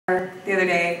the other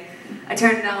day. I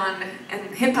turned it on,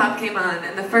 and hip-hop came on,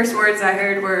 and the first words I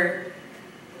heard were,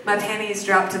 "My panties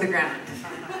dropped to the ground."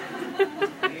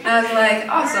 And I was like,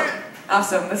 awesome,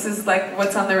 awesome, this is like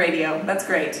what's on the radio, that's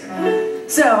great.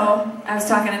 So, I was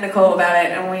talking to Nicole about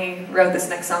it, and we wrote this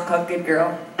next song called Good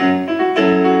Girl.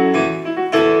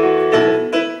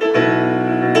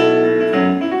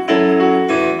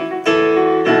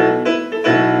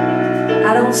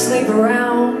 I don't sleep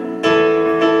around,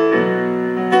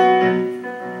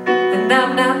 and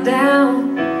I'm not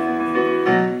down,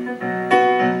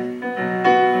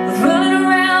 running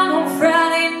around on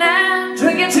Friday night,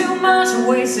 drinking too much and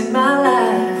wasting my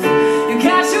life. You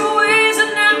got your ways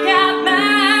and I've got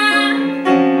mine.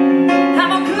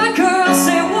 I'm a good girl,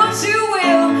 say what you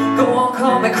will, go on,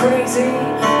 call me crazy,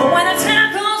 but when the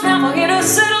time comes round for you to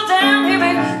settle down, here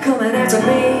be coming after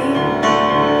me.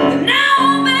 And now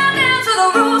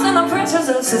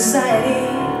of society,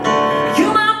 you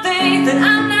might think that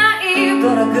I'm naive,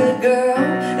 but a good girl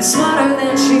is smarter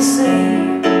than she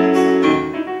seems.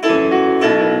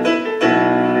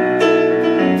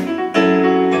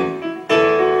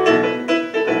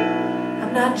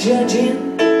 I'm not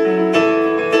judging,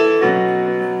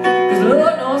 'cause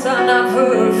Lord knows I'm not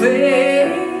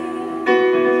perfect.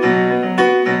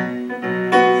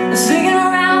 Singing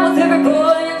around with every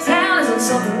boy in town isn't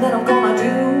something that I'm gonna do.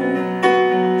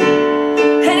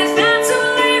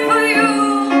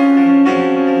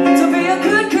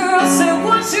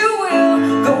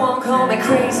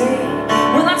 Crazy.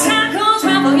 When the time comes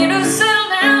round for you to settle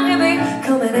down, he'll be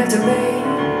coming after me.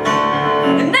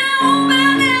 And now I'm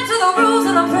bound into the rules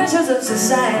and the pressures of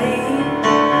society.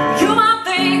 You might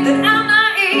think that I'm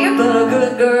naive, but a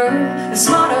good girl is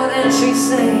smarter than she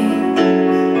seems.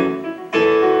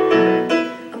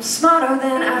 I'm smarter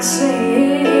than I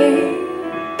seem.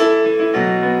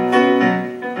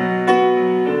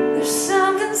 There's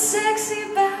something sexy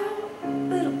about a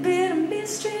little bit of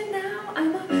mystery now.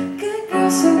 I'm a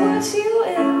say what you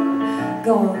will,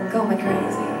 go on, call me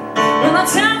crazy. When the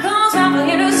time comes round for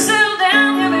you to settle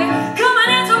down, you'll be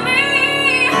coming into me.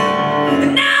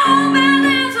 And now I'm bound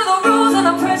into the rules and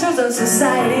the pressures of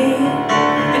society.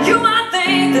 And you might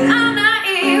think that I'm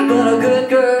naive, but a good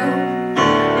girl,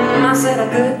 I said a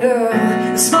good girl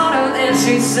is smarter than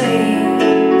she seems.